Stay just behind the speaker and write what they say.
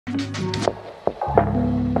Howdy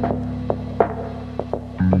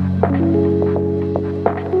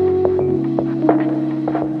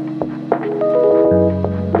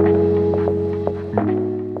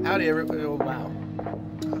everybody, oh wow.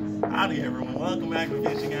 Howdy everyone, welcome back to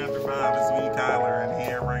Fishing After 5. It's me, Kyler, and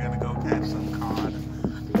here we're gonna go catch some cod.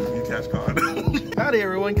 You catch cod. Howdy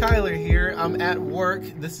everyone, Kyler here. I'm at work.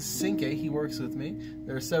 This is Sinke, he works with me.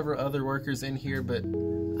 There are several other workers in here, but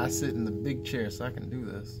I sit in the big chair so I can do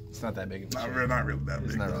this. It's not that big of a chair. Not really that big.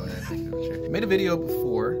 It's not really that big of a chair. I made a video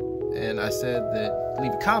before, and I said that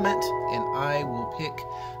leave a comment, and I will pick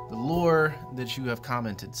the lure that you have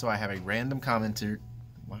commented. So I have a random commenter.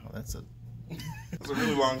 Wow, that's a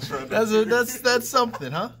really long shot. That's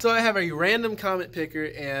something, huh? So I have a random comment picker,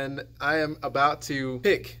 and I am about to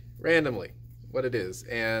pick randomly what it is.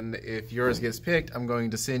 And if yours gets picked, I'm going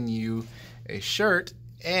to send you a shirt,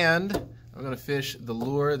 and I'm going to fish the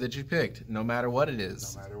lure that you picked, no matter what it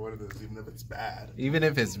is. No matter what it is, even if it's bad. Even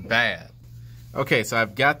if it's bad. Okay, so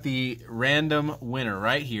I've got the random winner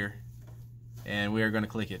right here, and we are going to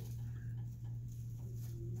click it.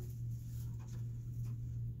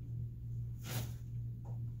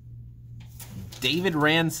 David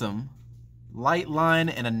Ransom, light line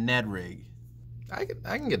and a Ned Rig. I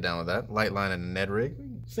can get down with that. Light line and a Ned Rig.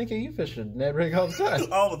 Sinke, you fish a Ned Rig all the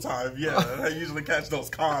time. All the time, yeah. I usually catch those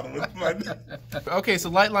cod with my... Okay, so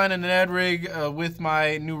light line and a Ned Rig with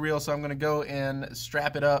my new reel, so I'm gonna go and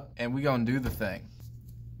strap it up, and we gonna do the thing.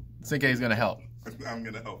 Sinke's gonna help. I'm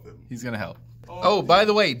gonna help him. He's gonna help. Oh, by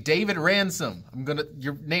the way, David Ransom.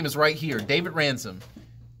 Your name is right here, David Ransom.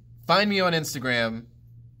 Find me on Instagram.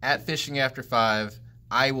 At Fishing After 5,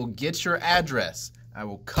 I will get your address. I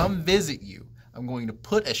will come visit you. I'm going to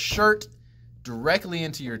put a shirt directly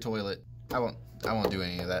into your toilet. I won't do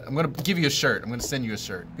any of that. I'm going to give you a shirt. I'm going to send you a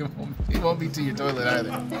shirt. It won't be to your toilet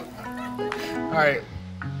either. All right.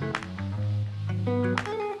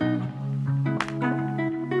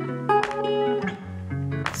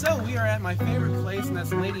 So we are at my favorite place, and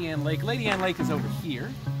that's Lady Ann Lake. Lady Ann Lake is over here.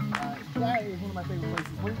 That is one of my favorite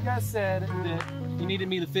places. When you guys said that you needed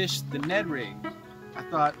me to fish the Ned Rig, I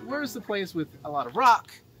thought, where's the place with a lot of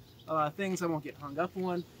rock, a lot of things I won't get hung up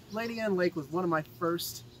on? Lady Ann Lake was one of my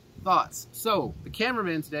first thoughts. So the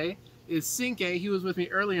cameraman today is Sinke. He was with me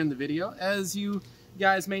earlier in the video. As you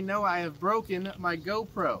guys may know, I have broken my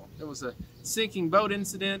GoPro. There was a sinking boat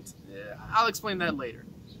incident. I'll explain that later.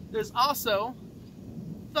 There's also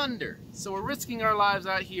thunder, so we're risking our lives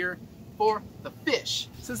out here for the fish.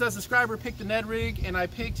 Since that subscriber picked the Ned Rig and I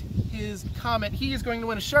picked his comment, he is going to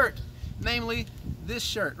win a shirt, namely this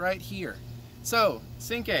shirt right here. So,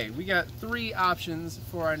 Sinke, we got 3 options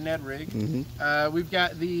for our Ned Rig. We've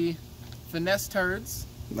got the Finesse Turds.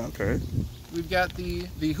 Okay. We've got the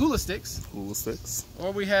Hula Stickz. Hula Stickz.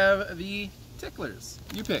 Or we have the Ticklers.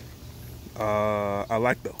 You pick. I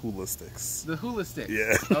like the Hula Stickz. The Hula Stickz.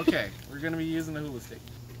 Yeah. Okay, we're going to be using the Hula Stick.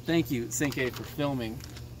 Thank you, Sinke, for filming.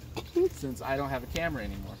 Since I don't have a camera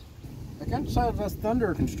anymore. I can't decide if that's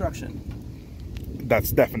thunder or construction.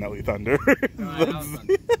 That's definitely thunder.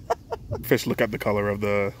 Thunder. Fish look at the color of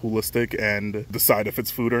the hula stick and decide if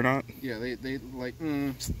it's food or not. Yeah, they like,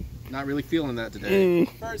 not really feeling that today.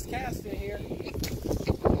 First cast in here.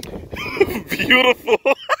 Beautiful.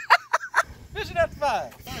 Fishing After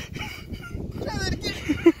 5. Try that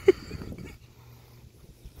again.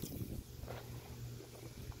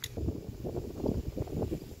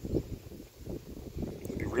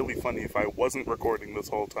 Really funny if I wasn't recording this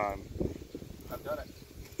whole time. I've done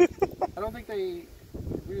it. I don't think they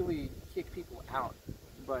really kick people out,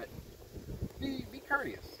 but be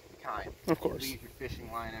courteous, be kind. Of course. Leave your fishing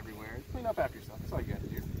line everywhere. Clean up after yourself. That's all you gotta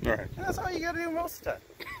do. All right. And that's all you gotta do most of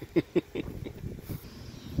the time.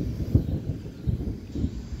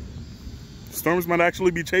 Storms might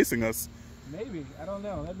actually be chasing us. Maybe. I don't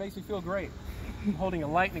know. That makes me feel great. I'm holding a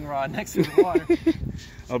lightning rod next to the water.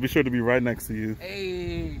 I'll be sure to be right next to you.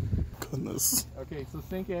 Hey. Goodness. Okay, so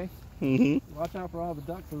Sinke, watch out for all the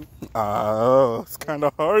duck poop. Oh, it's kind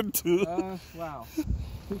of hard to. Wow.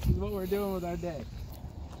 This is what we're doing with our day.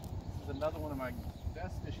 This is another one of my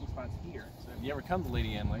best fishing spots here. So if you ever come to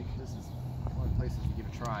Lady Ann Lake, this is one of the places to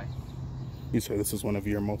give a try. You say this is one of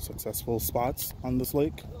your most successful spots on this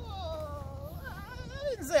lake? I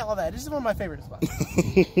didn't say all that. This is one of my favorite spots.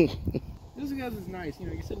 This is nice. You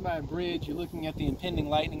know, you're sitting by a bridge, you're looking at the impending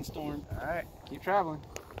lightning storm. All right, keep traveling.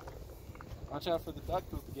 Watch out for the duck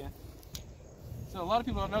poop again. So a lot of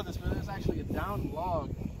people don't know this, but there's actually a downed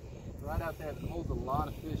log right out there that holds a lot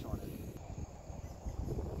of fish on it.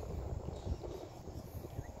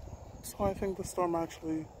 So I think the storm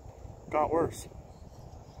actually got worse.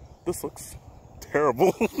 This looks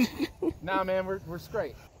terrible. Nah, man, we're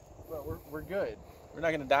straight. Well, we're good. We're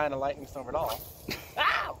not gonna die in a lightning storm at all.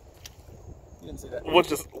 Ow! You didn't see that. What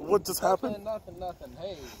just happened? Nothing.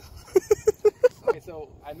 Hey. Okay, so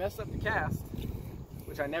I messed up the cast,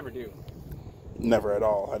 which I never do. Never at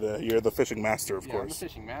all. You're the fishing master, of course. I'm the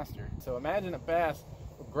fishing master. So imagine a bass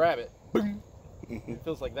will grab it, boom. It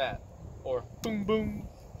feels like that, or boom boom.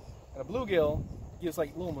 And a bluegill gives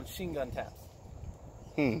like little machine gun taps.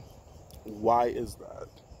 Why is that?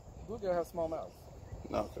 Bluegill have small mouths.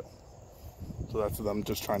 Okay. So that's them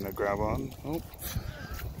just trying to grab on. Oh.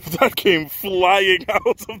 That came flying out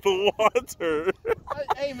of the water.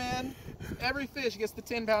 Hey man, every fish gets the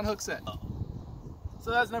 10-pound hook set. So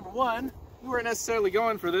that's number one. We weren't necessarily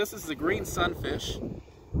going for this. This is a green sunfish.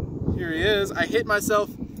 Here he is. I hit myself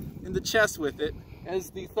in the chest with it as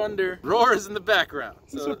the thunder roars in the background.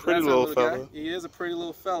 He's a pretty little fella. Guy. He is a pretty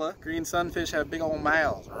little fella. Green sunfish have big old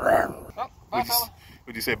mouths. Oh, bye, fella.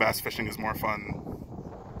 Would you say bass fishing is more fun?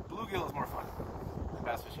 Bluegill is more fun than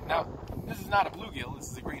bass fishing. Now, this is not a bluegill.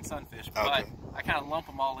 This is a green sunfish, but okay. I kind of lump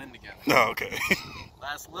them all in together. Oh, okay.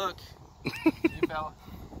 Last look. You fella.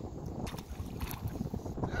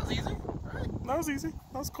 That was easy. Right. That was easy.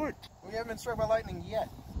 That was quick. We haven't been struck by lightning yet.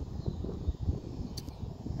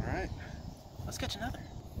 All right. Let's catch another.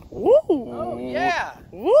 Woo! Oh, yeah!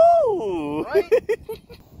 Woo! Right?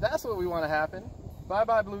 That's what we want to happen.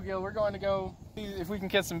 Bye-bye, bluegill. We're going to go see if we can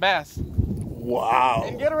catch some bass. Wow.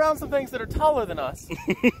 And get around some things that are taller than us.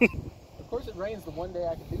 Of course, it rains the one day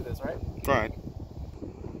I can do this, right? Right.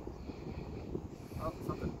 Oh,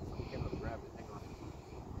 something came up and grabbed it. Hang on.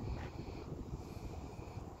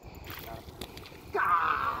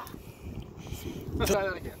 Ah! Let's try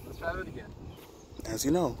that again. As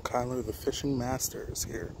you know, Kyler, the fishing master, is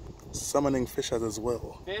here, summoning fish at his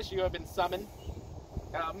will. Fish, you have been summoned.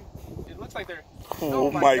 It looks like they're...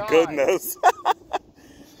 Oh my goodness.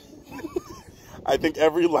 I think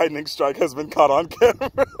every lightning strike has been caught on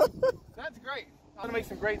camera. That's great. I'm gonna make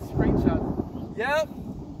some great screenshots. Yep.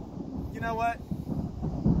 You know what?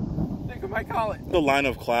 I think I might call it. The line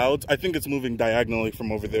of clouds, I think it's moving diagonally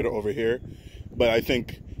from over there to over here, but I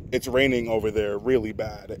think it's raining over there really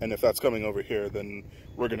bad, and if that's coming over here, then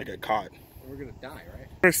we're gonna get caught. We're gonna die, right?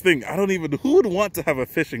 First thing, who would want to have a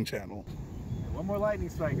fishing channel? One more lightning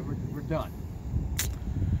strike and we're done.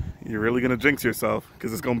 You're really gonna jinx yourself,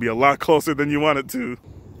 because it's gonna be a lot closer than you want it to.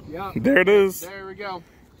 Yeah. There it is. There we go.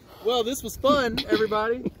 Well, this was fun,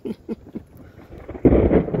 everybody. Okay,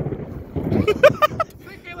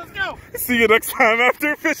 let's go. See you next time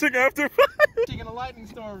after fishing after 5. In a lightning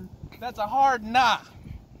storm, that's a hard nah.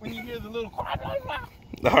 When you hear the little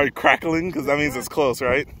the hard crackling, because that means it's close,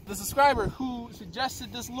 right? The subscriber who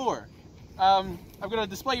suggested this lure, I'm going to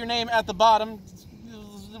display your name at the bottom.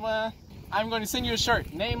 I'm going to send you a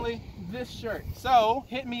shirt, namely this shirt. So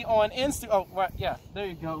hit me on Insta. Oh, right, yeah, there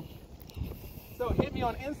you go. So hit me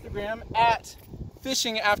on Instagram at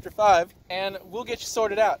fishingafter5, and we'll get you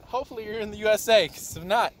sorted out. Hopefully you're in the USA, because if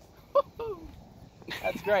not,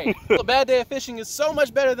 that's great. A bad day of fishing is so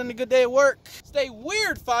much better than a good day of work. Stay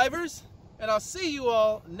weird, fivers, and I'll see you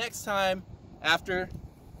all next time after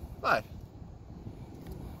 5.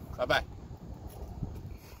 Bye-bye.